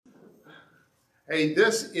Hey,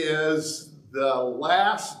 this is the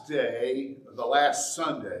last day, the last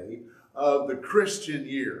Sunday of the Christian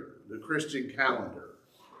year, the Christian calendar.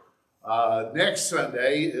 Next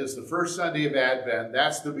Sunday is the first Sunday of Advent.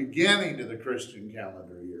 That's the beginning of the Christian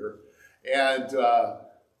calendar year. And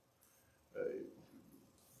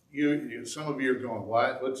some of you are going,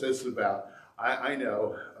 what? What's this about? I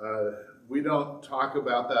know. We don't talk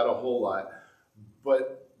about that a whole lot.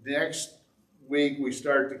 But next week we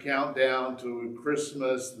start to count down to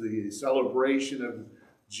Christmas, the celebration of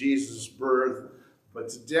Jesus' birth. But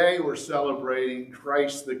today we're celebrating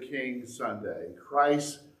Christ the King Sunday.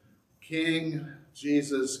 Christ King,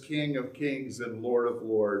 Jesus, King of Kings and Lord of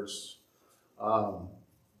Lords. I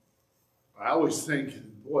always think,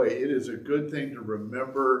 boy, it is a good thing to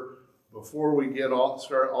remember before we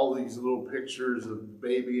start all these little pictures of the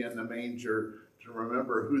baby in the manger, to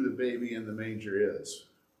remember who the baby in the manger is.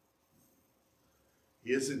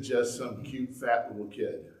 He isn't just some cute, fat little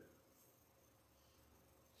kid.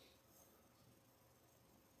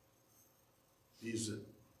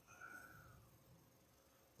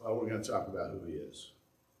 Well, we're going to talk about who he is.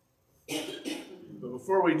 But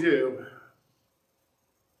before we do,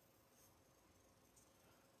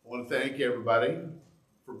 I want to thank everybody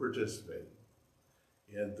for participating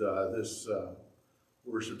in this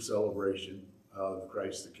worship celebration of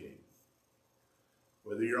Christ the King.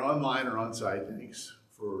 Whether you're online or on site, thanks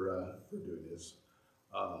for doing this.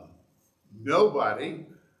 Nobody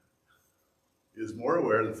is more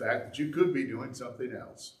aware of the fact that you could be doing something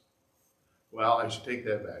else. Well, I should take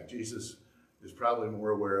that back. Jesus is probably more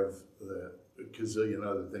aware of the gazillion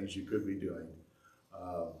other things you could be doing.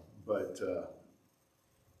 But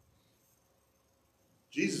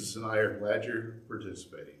Jesus and I are glad you're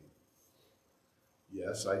participating.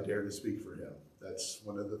 Yes, I dare to speak for him. That's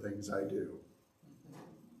one of the things I do.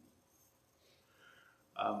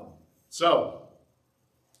 So,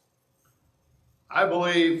 I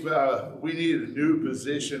believe we need a new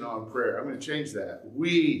position on prayer. I'm going to change that.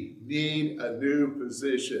 We need a new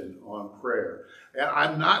position on prayer. And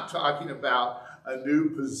I'm not talking about a new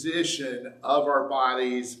position of our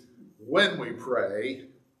bodies when we pray.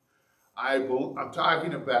 I'm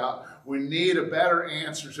talking about we need a better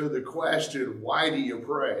answer to the question, why do you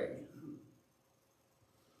pray?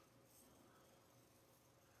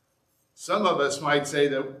 Some of us might say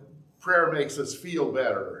that prayer makes us feel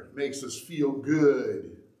better, makes us feel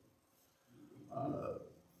good.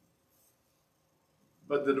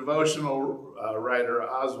 But the devotional writer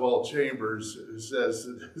Oswald Chambers says,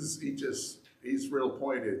 he's real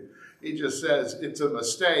pointed. He just says it's a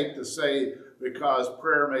mistake to say because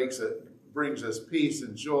prayer brings us peace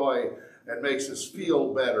and joy and makes us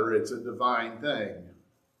feel better, it's a divine thing.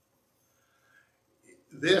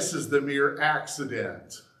 This is the mere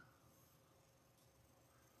accident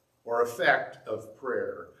or effect of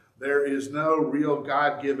prayer. There is no real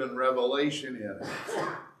God-given revelation in it.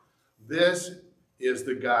 This is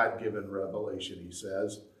the God-given revelation, he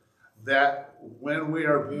says, that when we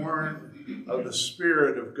are born of the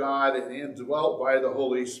Spirit of God and indwelt by the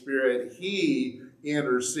Holy Spirit, he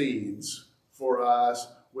intercedes for us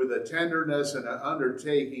with a tenderness and an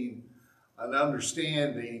understanding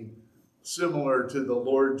similar to the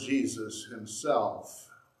Lord Jesus himself.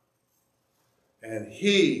 And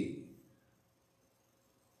he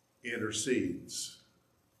intercedes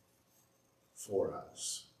for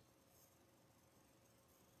us.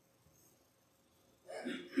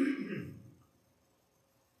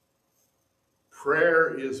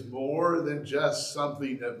 Prayer is more than just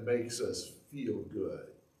something that makes us feel good.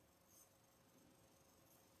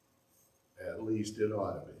 At least it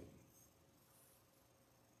ought to be.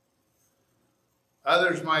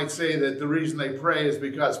 Others might say that the reason they pray is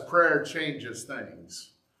because prayer changes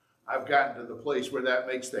things. I've gotten to the place where that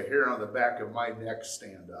makes the hair on the back of my neck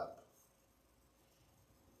stand up.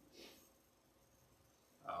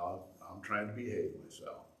 I'm trying to behave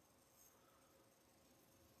myself.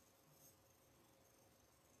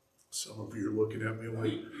 Some of you are looking at me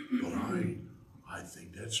like, but I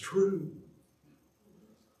think that's true.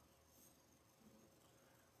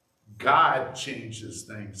 God changes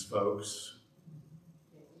things, folks.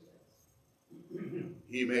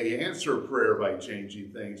 He may answer prayer by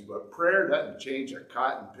changing things, but prayer doesn't change a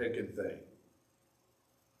cotton-picking thing.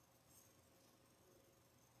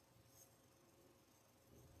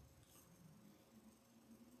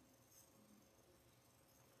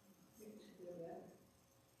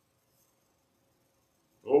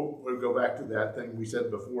 Oh, we'll go back to that thing we said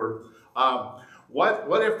before.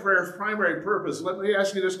 What if prayer's primary purpose? Let me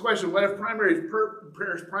ask you this question. What if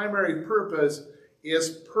prayer's primary purpose is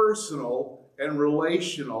personal and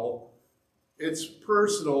relational It's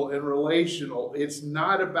personal and relational. It's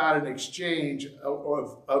not about an exchange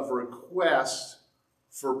of requests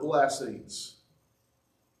for blessings.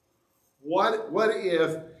 What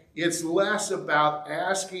if it's less about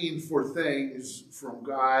asking for things from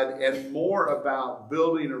God and more about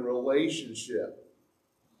building a relationship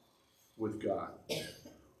with God?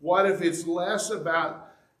 What if it's less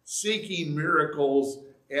about seeking miracles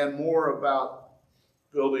and more about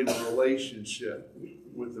building a relationship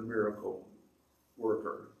with the miracle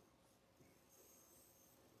worker?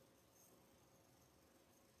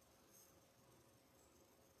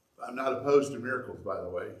 I'm not opposed to miracles, by the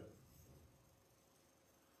way.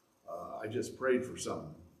 I just prayed for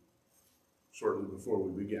some shortly before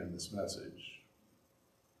we began this message.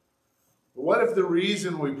 But what if the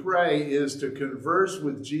reason we pray is to converse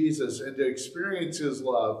with Jesus and to experience his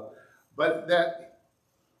love, but that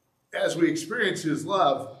as we experience his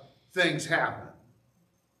love, things happen?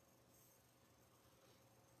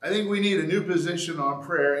 I think we need a new position on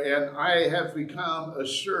prayer, and I have become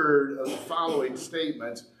assured of the following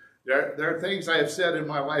statements. There are things I have said in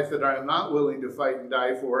my life that I am not willing to fight and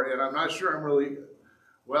die for, and I'm not sure I'm really,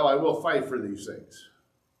 well, I will fight for these things.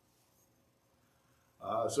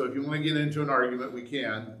 So if you want to get into an argument, we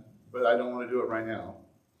can, but I don't want to do it right now,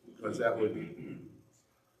 because that would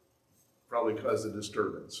probably cause a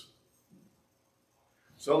disturbance.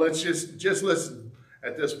 So let's just listen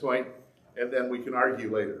at this point, and then we can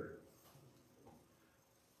argue later.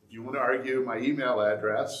 If you want to argue, my email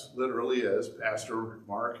address literally is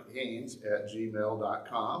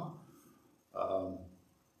pastormarkhaynes@gmail.com.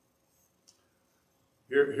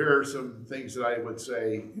 Here are some things that I would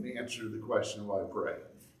say in answer to the question, why pray.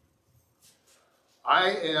 I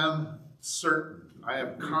am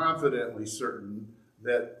confidently certain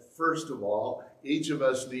that, first of all, each of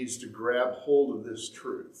us needs to grab hold of this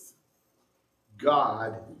truth.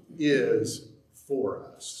 God is for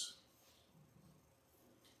us.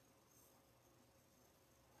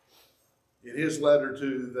 In his letter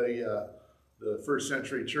to the first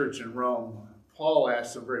century church in Rome, Paul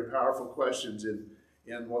asked some very powerful questions in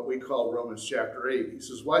what we call Romans chapter 8. He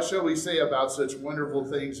says, what shall we say about such wonderful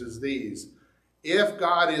things as these? If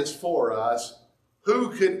God is for us, who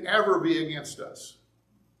could ever be against us?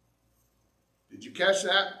 Did you catch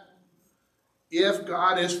that? If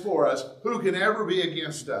God is for us, who can ever be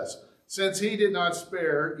against us? Since he did not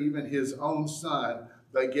spare even his own son,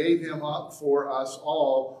 but gave him up for us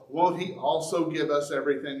all, won't he also give us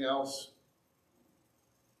everything else?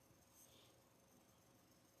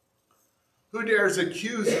 Who dares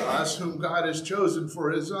accuse us whom God has chosen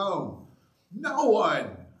for his own? No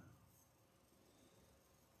one.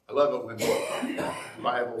 I love it when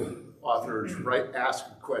Bible authors ask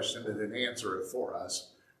a question and then answer it for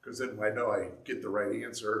us, because then I know I get the right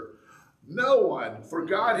answer. No one, for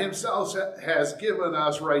God himself has given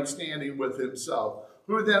us right standing with himself.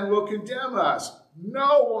 Who then will condemn us?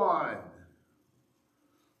 No one.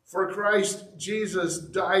 For Christ Jesus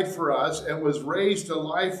died for us and was raised to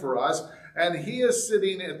life for us, and he is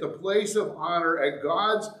sitting at the place of honor at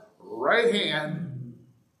God's right hand,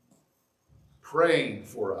 praying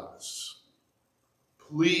for us,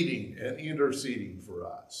 pleading and interceding for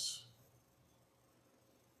us.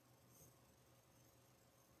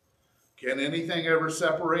 Can anything ever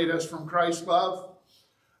separate us from Christ's love?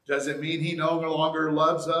 Does it mean he no longer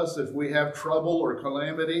loves us if we have trouble or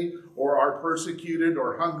calamity, or are persecuted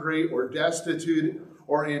or hungry or destitute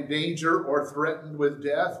or in danger or threatened with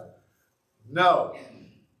death? No.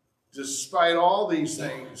 Despite all these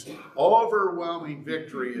things, overwhelming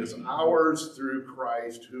victory is ours through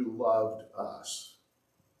Christ who loved us.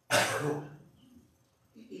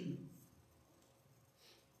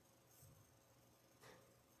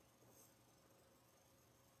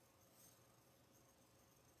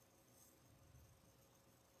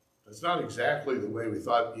 It's not exactly the way we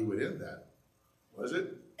thought he would end that, was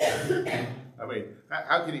it? I mean,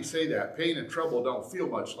 how can he say that? Pain and trouble don't feel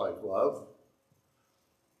much like love.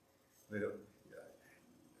 I mean,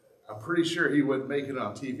 I'm pretty sure he wouldn't make it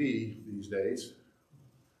on TV these days.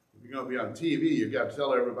 If you're going to be on TV, you've got to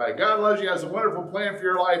tell everybody, God loves you, has a wonderful plan for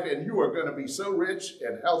your life, and you are going to be so rich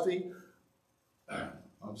and healthy.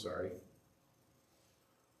 I'm sorry.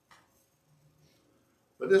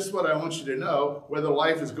 But this is what I want you to know, whether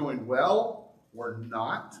life is going well or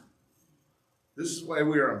not. This is why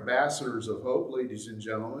we are ambassadors of hope, ladies and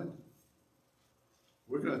gentlemen.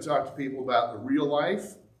 We're going to talk to people about the real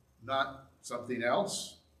life, not something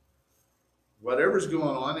else. Whatever's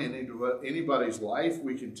going on in anybody's life,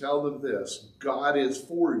 we can tell them this: God is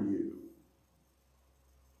for you.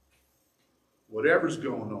 Whatever's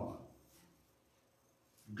going on,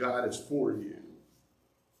 God is for you.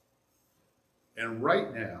 And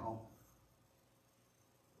right now,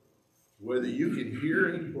 whether you can hear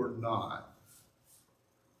it or not,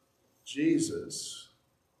 Jesus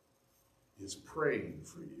is praying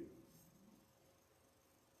for you.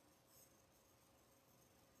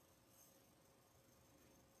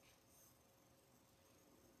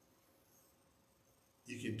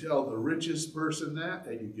 You can tell the richest person that,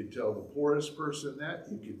 and you can tell the poorest person that.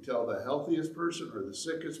 You can tell the healthiest person or the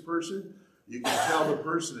sickest person. You can tell the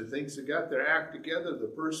person who thinks they got their act together, the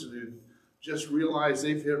person who just realized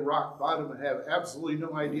they've hit rock bottom and have absolutely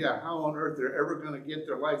no idea how on earth they're ever going to get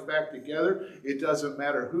their life back together. It doesn't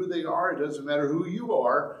matter who they are. It doesn't matter who you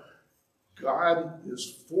are. God is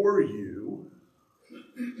for you.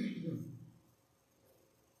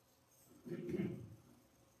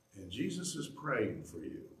 And Jesus is praying for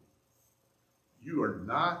you. You are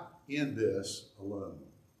not in this alone.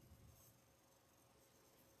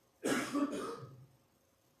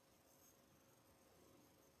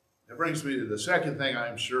 That brings me to the second thing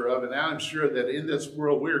I'm sure of, and I'm sure that in this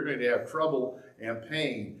world we're going to have trouble and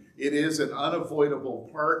pain. It is an unavoidable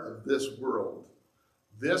part of this world.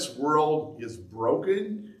 This world is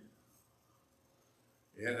broken,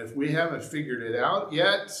 and if we haven't figured it out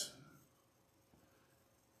yet,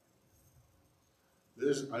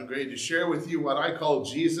 I'm going to share with you what I call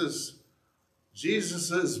Jesus's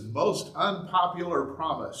most unpopular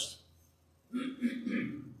promise.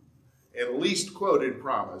 At least quoted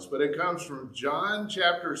promise, but it comes from John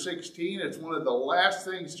chapter 16. It's one of the last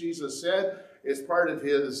things Jesus said. It's part of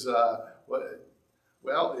his,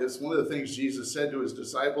 it's one of the things Jesus said to his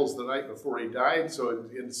disciples the night before he died. So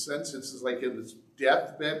in a sense, it's like in this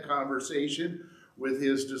deathbed conversation with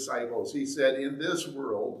his disciples. He said, in this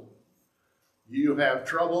world, you have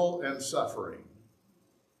trouble and suffering.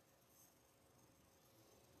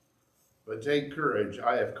 But take courage,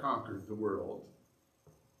 I have conquered the world.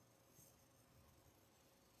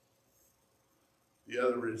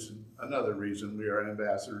 Another reason we are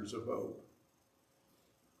ambassadors of hope.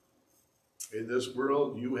 In this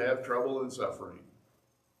world, you have trouble and suffering.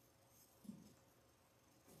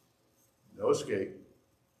 No escape.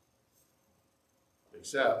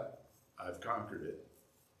 Except, I've conquered it,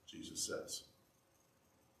 Jesus says.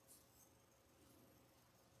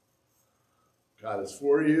 God is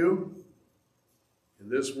for you. In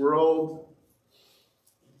this world,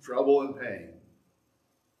 trouble and pain.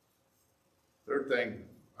 Third thing,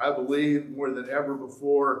 I believe more than ever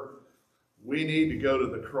before, we need to go to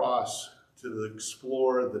the cross to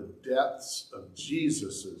explore the depths of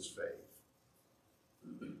Jesus' faith.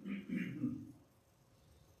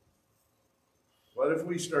 What if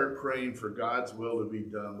we start praying for God's will to be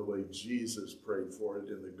done the way Jesus prayed for it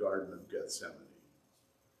in the Garden of Gethsemane?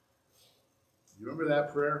 You remember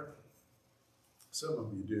that prayer? Some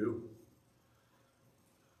of you do.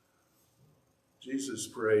 Jesus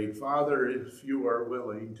prayed, Father, if you are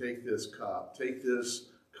willing, take this cup, take this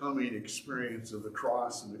coming experience of the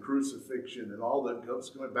cross and the crucifixion and all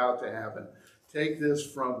that's about to happen. Take this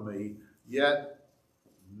from me, yet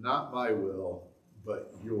not my will,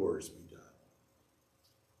 but yours be done.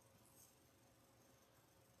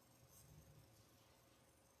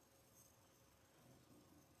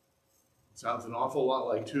 It sounds an awful lot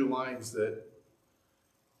like two lines that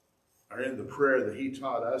are in the prayer that he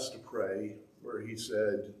taught us to pray, where he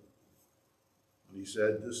said, this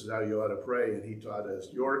is how you ought to pray, and he taught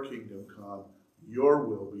us, your kingdom come, your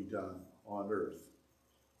will be done on earth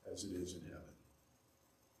as it is in heaven.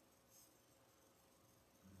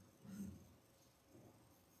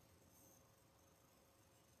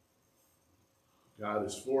 God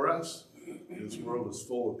is for us. This world is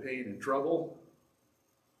full of pain and trouble.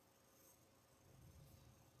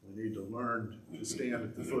 We need to learn to stand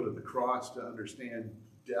at the foot of the cross to understand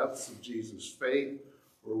the depths of Jesus' faith,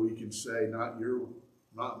 where we can say, not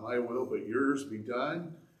my will, but yours be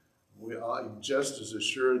done. We are just as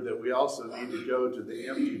assured that we also need to go to the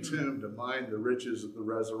empty tomb to mine the riches of the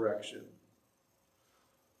resurrection.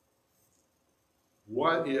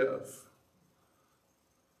 What if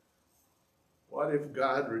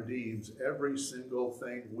God redeems every single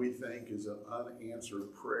thing we think is an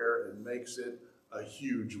unanswered prayer and makes it a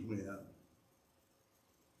huge win?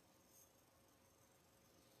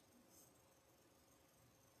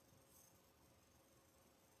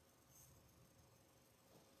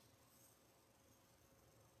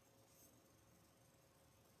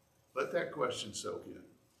 Let that question soak in.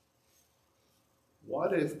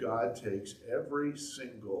 What if God takes every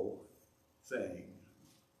single thing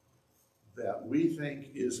that we think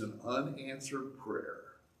is an unanswered prayer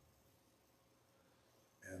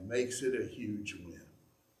and makes it a huge win?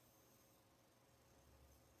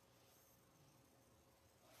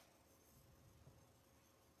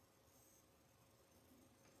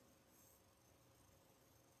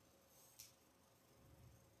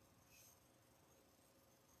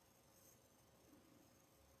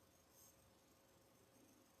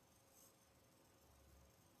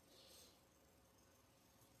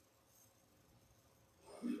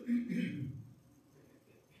 I've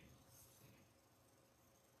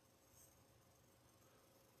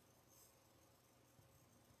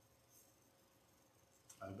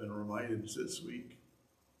been reminded this week,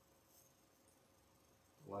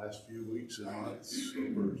 the last few weeks and months,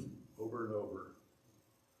 over and over,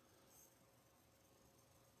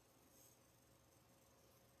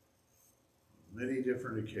 many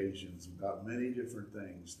different occasions, about many different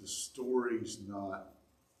things. The story's not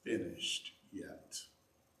finished yet.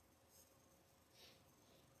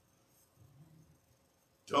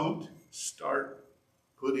 Don't start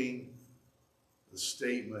putting the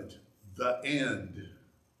statement, the end,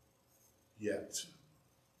 yet.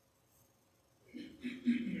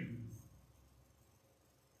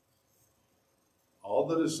 All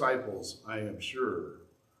the disciples, I am sure,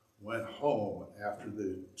 went home after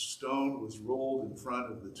the stone was rolled in front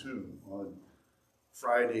of the tomb on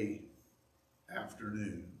Friday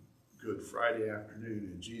afternoon, Good Friday afternoon,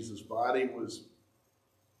 and Jesus' body was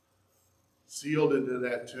sealed into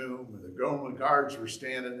that tomb, and the Roman guards were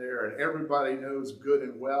standing there, and everybody knows good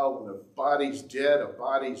and well when a body's dead,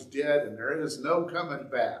 and there is no coming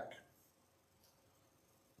back.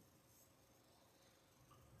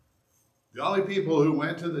 The only people who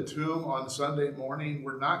went to the tomb on Sunday morning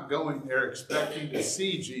were not going there expecting to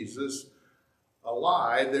see Jesus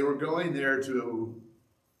alive. They were going there to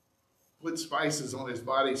put spices on his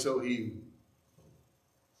body so he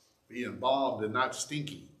be embalmed and not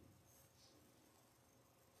stinky.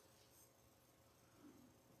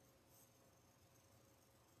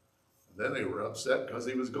 And then they were upset because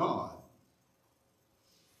he was gone.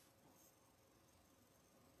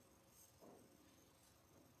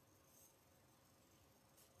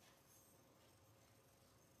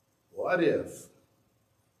 What if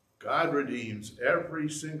God redeems every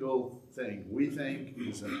single thing we think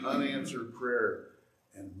is an unanswered prayer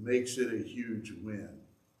and makes it a huge win?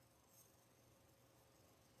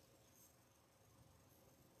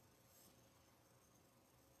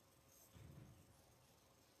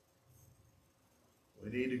 We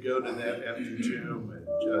need to go to that empty tomb and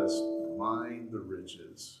just mine the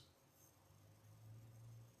riches.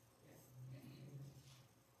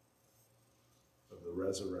 Of the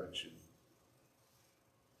resurrection.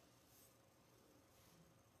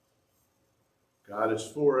 God is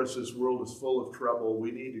for us. This world is full of trouble.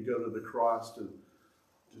 We need to go to the cross to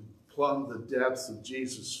plumb the depths of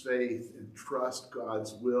Jesus' faith and trust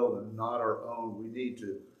God's will and not our own. We need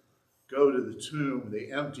to go to the tomb,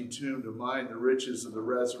 the empty tomb, to mine the riches of the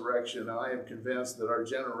resurrection. I am convinced that our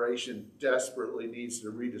generation desperately needs to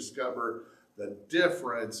rediscover the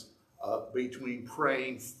difference between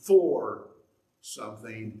praying for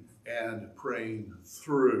something and praying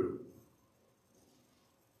through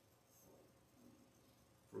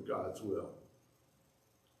for God's will.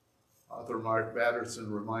 Author Mark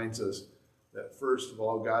Batterson reminds us that, first of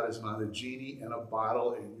all, God is not a genie in a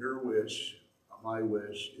bottle, and your wish, my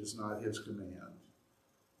wish, is not his command.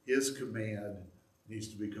 His command needs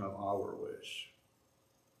to become our wish.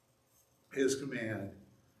 His command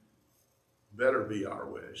better be our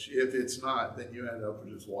wish. If it's not, then you end up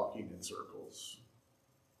just walking in circles,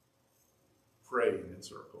 praying in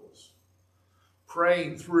circles.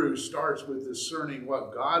 Praying through starts with discerning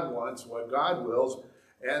what God wants, what God wills,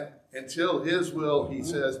 and until his will, he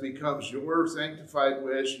says, becomes your sanctified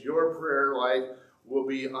wish, your prayer life will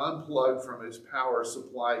be unplugged from his power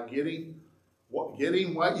supply. Getting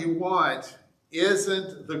what you want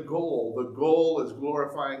isn't the goal. The goal is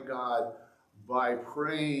glorifying God by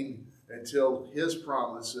praying until his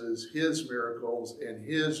promises, his miracles, and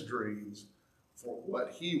his dreams for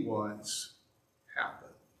what he wants happen.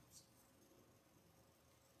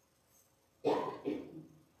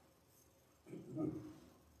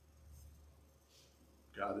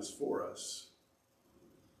 God is for us.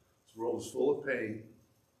 This world is full of pain.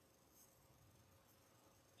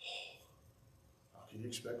 How can you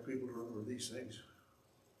expect people to remember these things?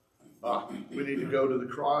 We need to go to the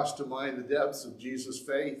cross to mine the depths of Jesus'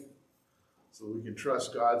 faith so we can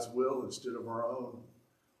trust God's will instead of our own.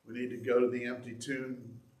 We need to go to the empty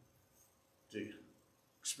tomb to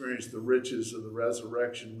experience the riches of the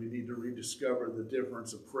resurrection. We need to rediscover the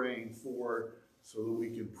difference of praying for so that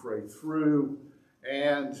we can pray through.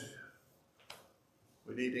 And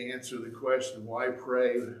we need to answer the question, why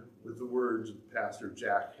pray, with the words of Pastor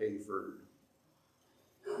Jack Hayford.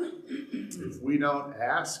 If we don't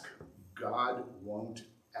ask, God won't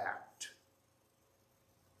act.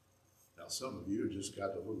 Now, some of you just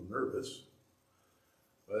got a little nervous,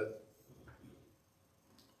 but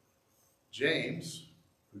James,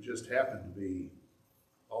 who just happened to be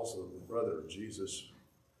also the brother of Jesus,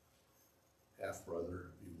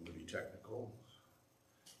 half-brother, if you want to be technical,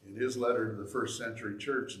 In his letter to the first century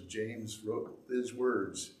church, James wrote these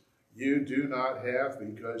words, "You do not have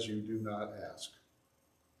because you do not ask."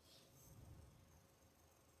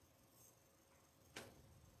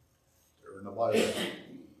 They're in the Bible.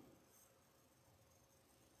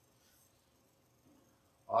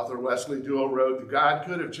 Author Wesley Duell wrote, "God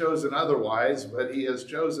could have chosen otherwise, but he has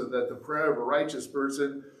chosen that the prayer of a righteous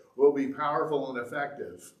person will be powerful and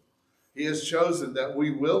effective. He has chosen that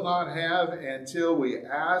we will not have until we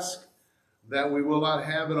ask, that we will not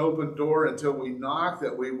have an open door until we knock,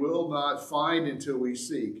 that we will not find until we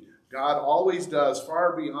seek. God always does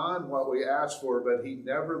far beyond what we ask for, but he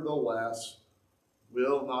nevertheless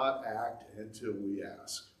will not act until we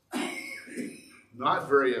ask." Not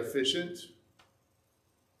very efficient.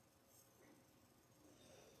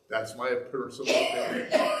 That's my personal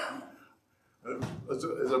opinion. As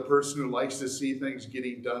a person who likes to see things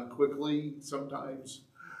getting done quickly, sometimes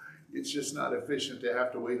it's just not efficient to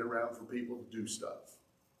have to wait around for people to do stuff.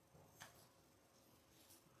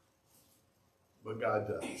 But God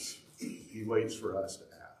does. He waits for us to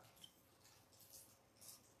act.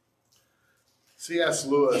 C.S.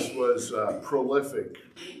 Lewis was a prolific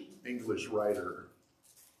English writer.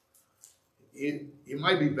 He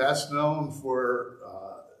might be best known for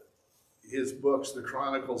his books, The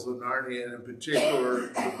Chronicles of Narnia, and in particular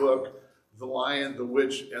the book The Lion, the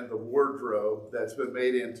Witch, and the Wardrobe, that's been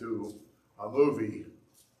made into a movie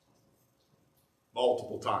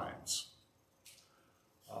multiple times.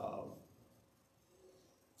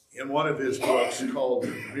 In one of his books called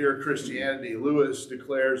Mere Christianity, Lewis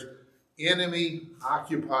declares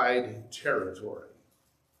enemy-occupied territory.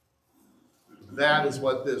 That is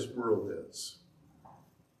what this world is.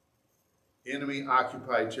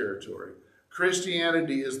 Enemy-occupied territory.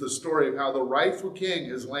 Christianity is the story of how the rightful king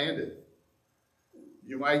has landed.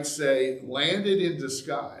 You might say, landed in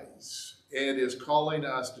disguise, and is calling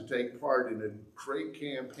us to take part in a great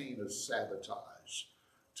campaign of sabotage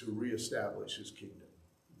to reestablish his kingdom.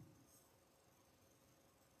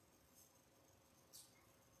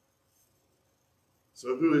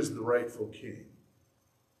 So who is the rightful king?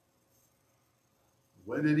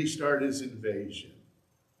 When did he start his invasion?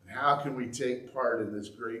 And how can we take part in this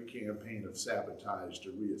great campaign of sabotage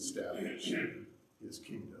to reestablish his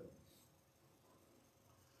kingdom?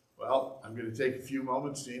 Well, I'm going to take a few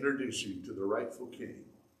moments to introduce you to the rightful king.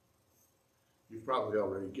 You've probably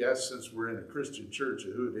already guessed, since we're in a Christian church,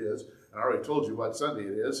 who it is. And I already told you what Sunday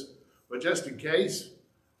it is. But just in case,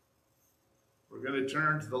 we're going to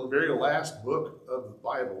turn to the very last book of the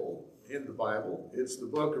Bible, in the Bible. It's the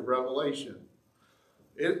book of Revelation.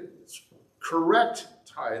 Its correct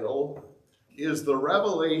title is The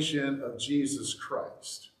Revelation of Jesus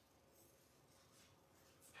Christ.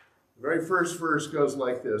 The very first verse goes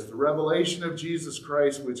like this: "The revelation of Jesus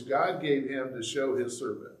Christ, which God gave him to show his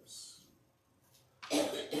servants."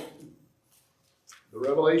 The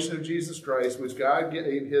revelation of Jesus Christ, which God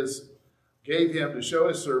gave him to show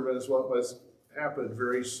his servants what must happen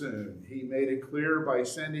very soon. He made it clear by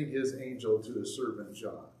sending his angel to his servant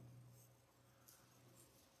John.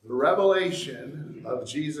 The revelation of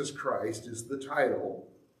Jesus Christ is the title,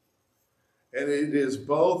 and it is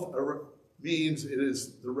both means it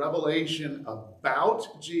is the revelation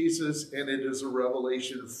about Jesus, and it is a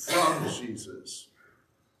revelation from Jesus.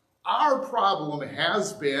 Our problem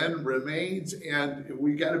has been, remains, and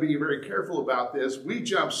we got to be very careful about this. We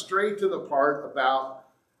jump straight to the part about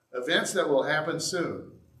events that will happen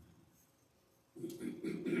soon.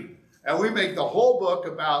 And we make the whole book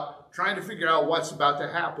about trying to figure out what's about to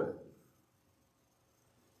happen.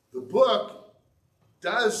 The book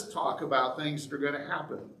does talk about things that are going to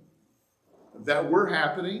happen, that were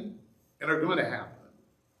happening and are going to happen.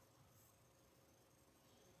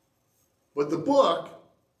 But the book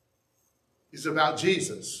is about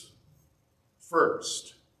Jesus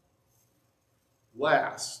first,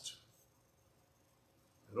 last,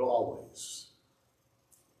 and always.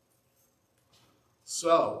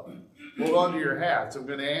 So, hold on to your hats. I'm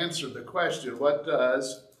going to answer the question, what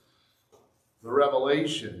does the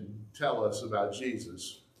Revelation tell us about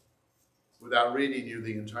Jesus, without reading you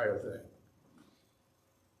the entire thing?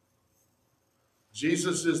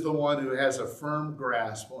 Jesus is the one who has a firm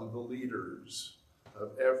grasp on the leaders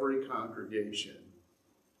of every congregation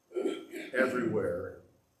everywhere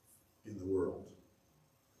in the world.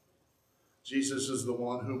 Jesus is the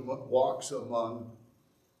one who walks among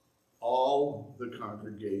all the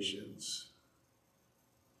congregations,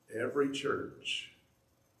 every church,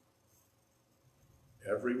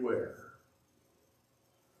 everywhere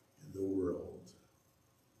in the world.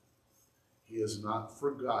 He has not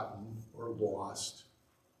forgotten or lost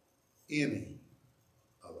any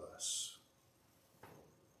of us.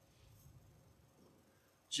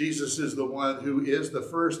 Jesus is the one who is the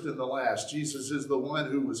first and the last. Jesus is the one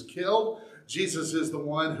who was killed. Jesus is the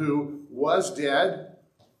one who was dead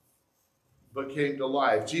but came to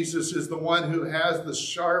life. Jesus is the one who has the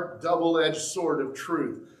sharp, double-edged sword of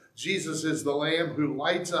truth. Jesus is the Lamb who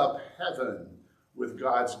lights up heaven with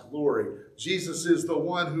God's glory. Jesus is the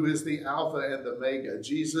one who is the Alpha and the Omega.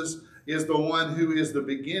 Jesus is the one who is the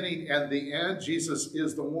beginning and the end. Jesus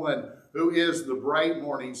is the one who is the bright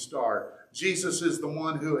morning star. Jesus is the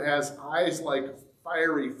one who has eyes like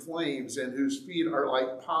fiery flames and whose feet are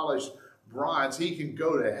like polished bronze. He can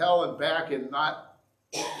go to hell and back and not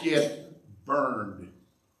get burned.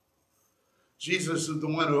 Jesus is the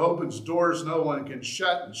one who opens doors no one can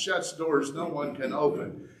shut and shuts doors no one can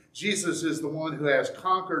open. Jesus is the one who has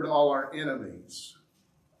conquered all our enemies.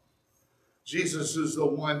 Jesus is the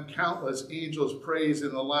one countless angels praise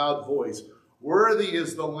in a loud voice. Worthy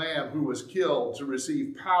is the Lamb who was killed to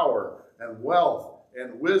receive power and wealth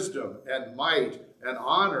and wisdom and might and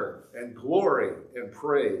honor and glory and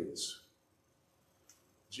praise.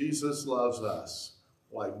 Jesus loves us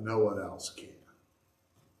like no one else can.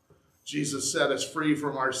 Jesus set us free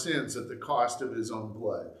from our sins at the cost of his own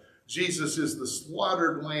blood. Jesus is the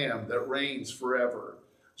slaughtered lamb that reigns forever.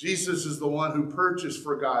 Jesus is the one who purchased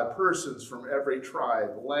for God persons from every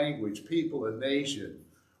tribe, language, people, and nation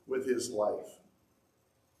with his life.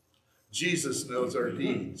 Jesus knows our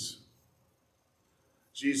deeds.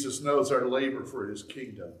 Jesus knows our labor for his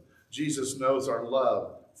kingdom. Jesus knows our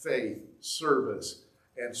love, faith, service,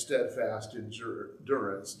 and steadfast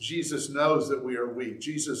endurance. Jesus knows that we are weak.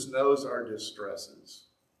 Jesus knows our distresses,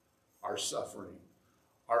 our suffering,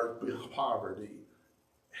 our poverty,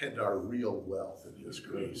 and our real wealth in his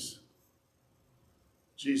grace.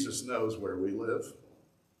 Jesus knows where we live,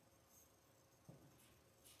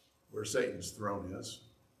 where Satan's throne is.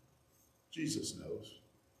 Jesus knows.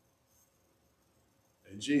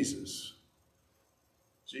 And Jesus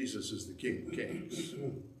is the King of Kings.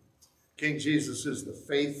 King Jesus is the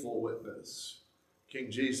faithful witness.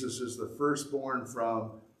 King Jesus is the firstborn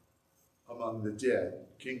from among the dead.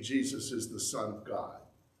 King Jesus is the Son of God.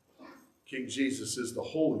 King Jesus is the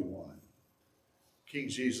Holy One. King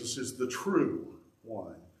Jesus is the true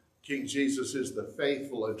one. King Jesus is the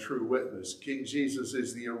faithful and true witness. King Jesus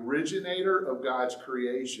is the originator of God's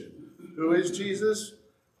creation. Who is Jesus?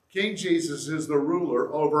 King Jesus is the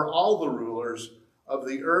ruler over all the rulers of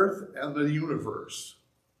the earth and the universe.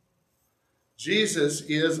 Jesus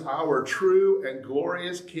is our true and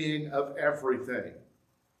glorious King of everything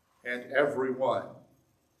and everyone.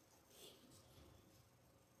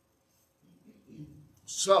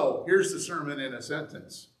 So, here's the sermon in a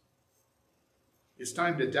sentence. It's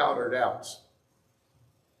time to doubt our doubts.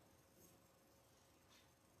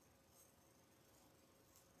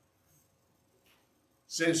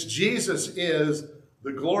 Since Jesus is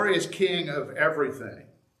the glorious King of everything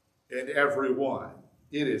and everyone,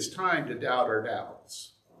 it is time to doubt our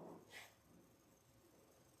doubts.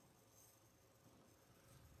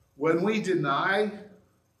 When we deny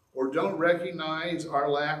or don't recognize our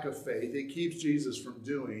lack of faith, it keeps Jesus from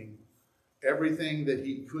doing everything that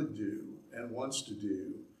he could do and wants to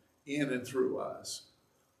do in and through us.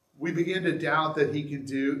 We begin to doubt that he can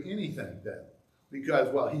do anything then,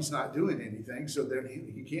 because, well, he's not doing anything, so then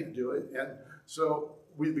he can't do it. And so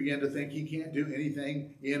we begin to think he can't do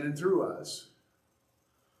anything in and through us.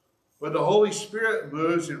 But the Holy Spirit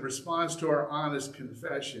moves in response to our honest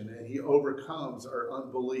confession, and he overcomes our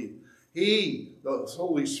unbelief. He, the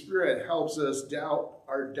Holy Spirit, helps us doubt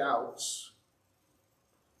our doubts.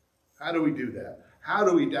 How do we do that? How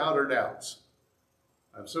do we doubt our doubts?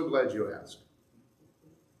 I'm so glad you asked.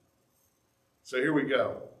 So here we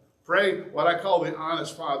go. Pray what I call the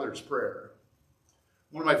honest father's prayer.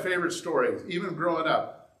 One of my favorite stories, even growing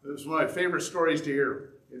up, it was one of my favorite stories to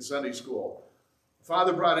hear in Sunday school. The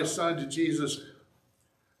father brought his son to Jesus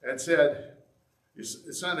and said,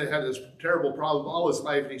 his son had had this terrible problem all his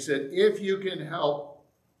life, and he said, if you can help.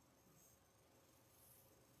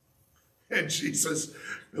 And Jesus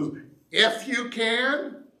goes, if you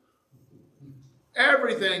can,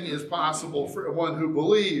 everything is possible for one who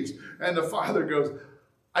believes. And the father goes,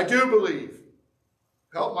 I do believe.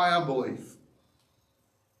 Help my unbelief.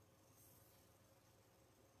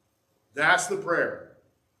 That's the prayer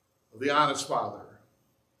of the honest father.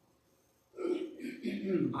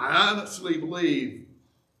 I honestly believe,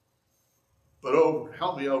 but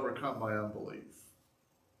help me overcome my unbelief.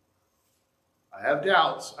 I have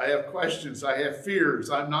doubts. I have questions. I have fears.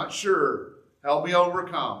 I'm not sure. Help me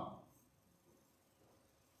overcome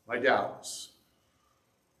my doubts.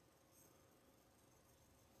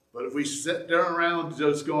 But if we sit there around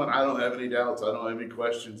just going, I don't have any doubts, I don't have any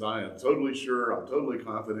questions, I am totally sure, I'm totally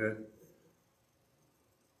confident,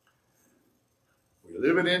 we're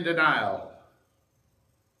living in denial,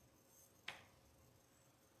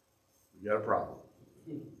 we got a problem.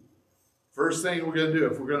 First thing we're going to do,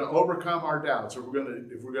 if we're going to overcome our doubts, if we're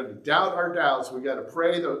going to doubt our doubts, we got to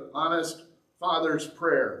pray the honest Father's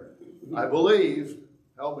prayer. I believe,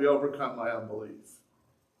 help me overcome my unbelief.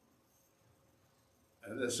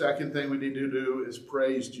 And the second thing we need to do is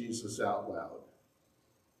praise Jesus out loud.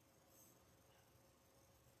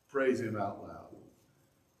 Praise him out loud.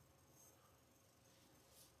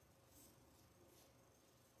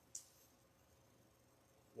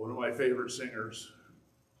 One of my favorite singers,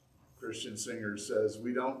 Christian singers, says,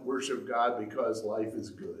 we don't worship God because life is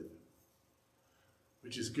good.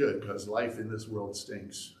 Which is good, because life in this world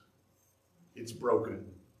stinks. It's broken.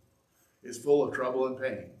 It's full of trouble and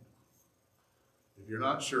pain. If you're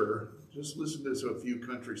not sure, just listen to a few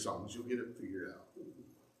country songs. You'll get it figured out.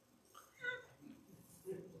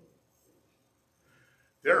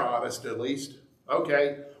 They're honest, at least.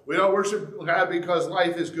 Okay, we don't worship God because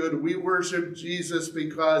life is good. We worship Jesus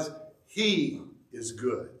because he is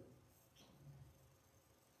good.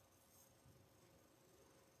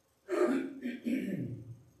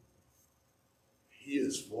 He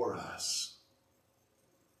is for us.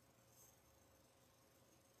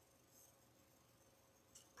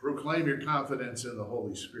 Proclaim your confidence in the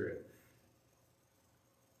Holy Spirit.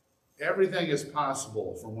 Everything is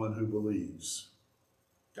possible for one who believes.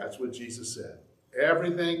 That's what Jesus said.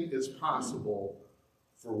 Everything is possible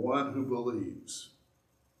for one who believes.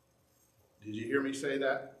 Did you hear me say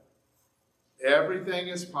that? Everything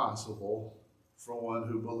is possible for one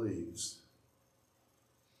who believes.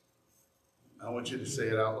 I want you to say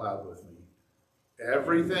it out loud with me.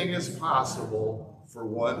 Everything is possible for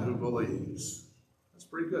one who believes. That's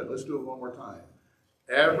pretty good. Let's do it one more time.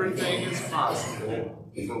 Everything is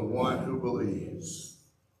possible for one who believes.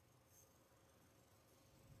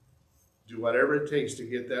 Do whatever it takes to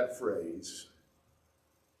get that phrase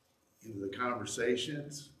into the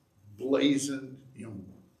conversations, blazoned,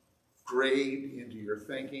 engraved into your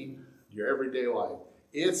thinking, your everyday life.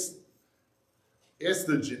 It's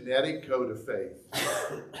the genetic code of faith.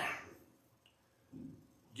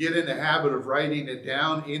 Get in the habit of writing it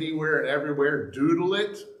down anywhere and everywhere. Doodle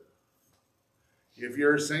it. If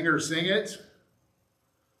you're a singer, sing it.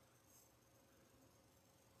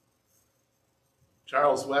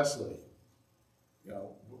 Charles Wesley.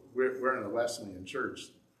 We're in a Wesleyan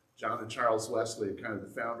church. John and Charles Wesley are kind of the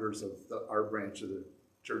founders of our branch of the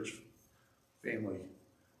church family.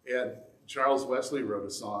 And Charles Wesley wrote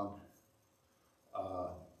a song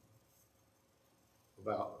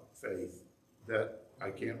about faith that I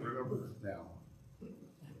can't remember now.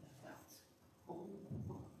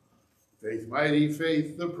 Faith, mighty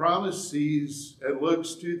faith, the promise sees and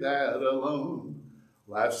looks to that alone,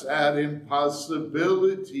 laughs at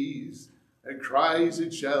impossibilities and cries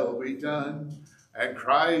it shall be done, and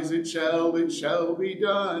cries it shall be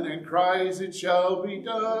done, and cries it shall be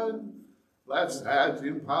done, laughs at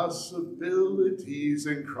impossibilities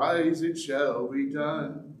and cries it shall be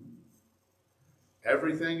done.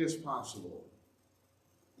 Everything is possible,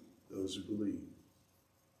 those who believe.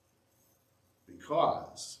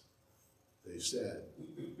 Because they said,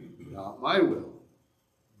 not my will,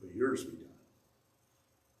 but yours be done.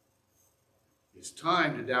 It's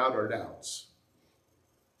time to doubt our doubts.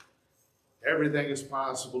 Everything is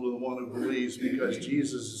possible to the one who believes because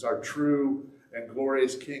Jesus is our true and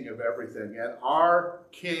glorious King of everything. And our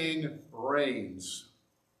King reigns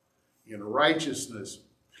in righteousness,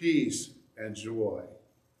 peace, and joy.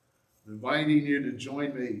 I'm inviting you to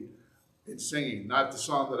join me in singing, not the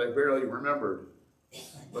song that I barely remembered,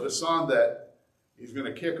 but a song that is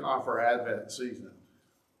going to kick off our Advent season.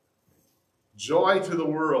 Joy to the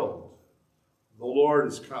world, the Lord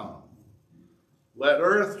is come. Let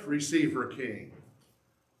earth receive her King.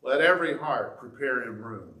 Let every heart prepare him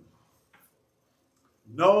room.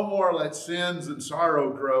 No more let sins and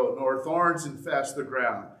sorrow grow, nor thorns infest the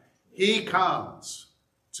ground. He comes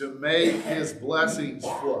to make his blessings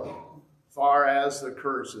flow, far as the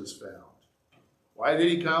curse is found. Why did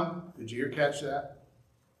he come? Did you catch that?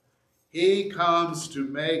 He comes to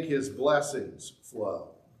make his blessings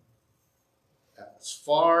flow, as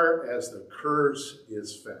far as the curse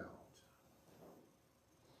is found.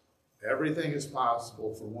 Everything is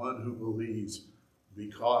possible for one who believes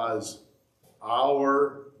because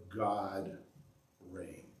our God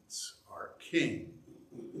reigns. Our King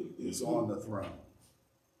is on the throne.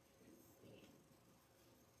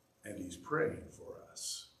 And he's praying for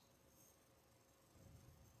us.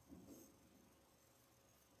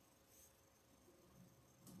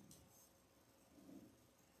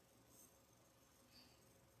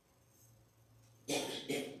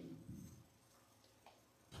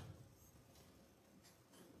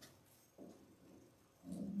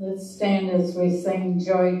 Let's stand as we sing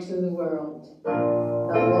Joy to the World. The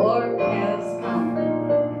Lord has come.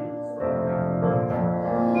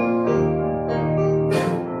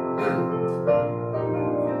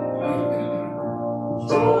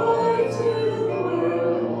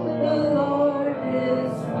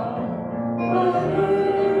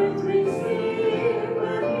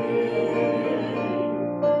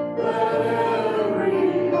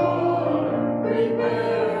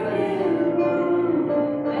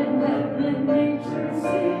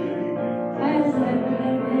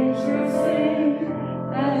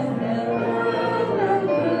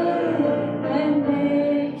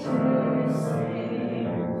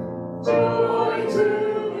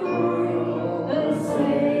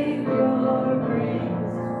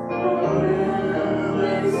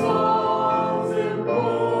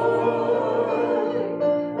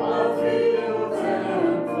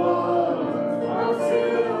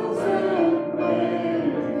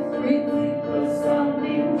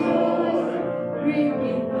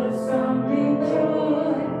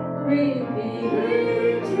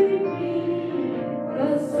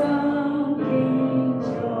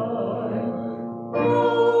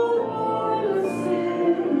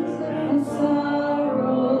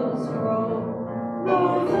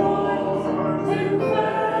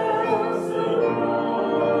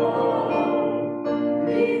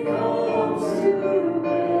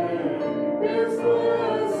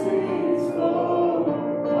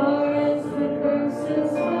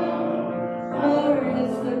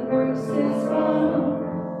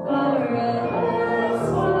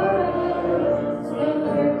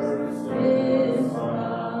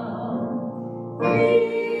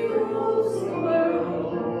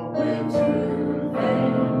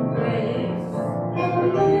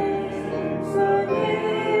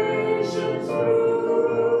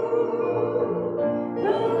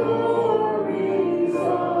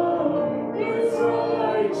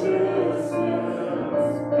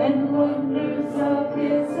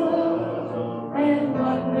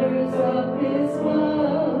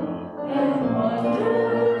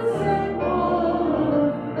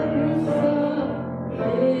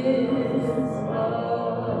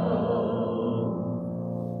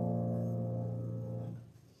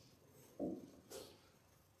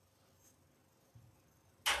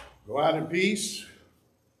 Go out in peace.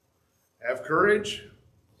 Have courage.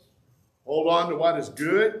 Hold on to what is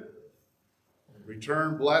good.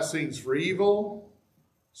 Return blessings for evil.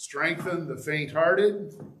 Strengthen the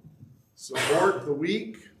faint-hearted. Support the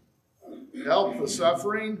weak. Help the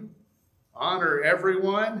suffering. Honor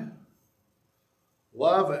everyone.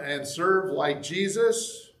 Love and serve like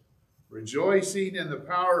Jesus. Rejoicing in the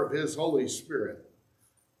power of his Holy Spirit.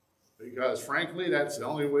 Because frankly, that's the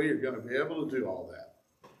only way you're going to be able to do all that.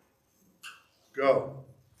 Go.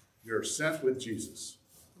 You're sent with Jesus.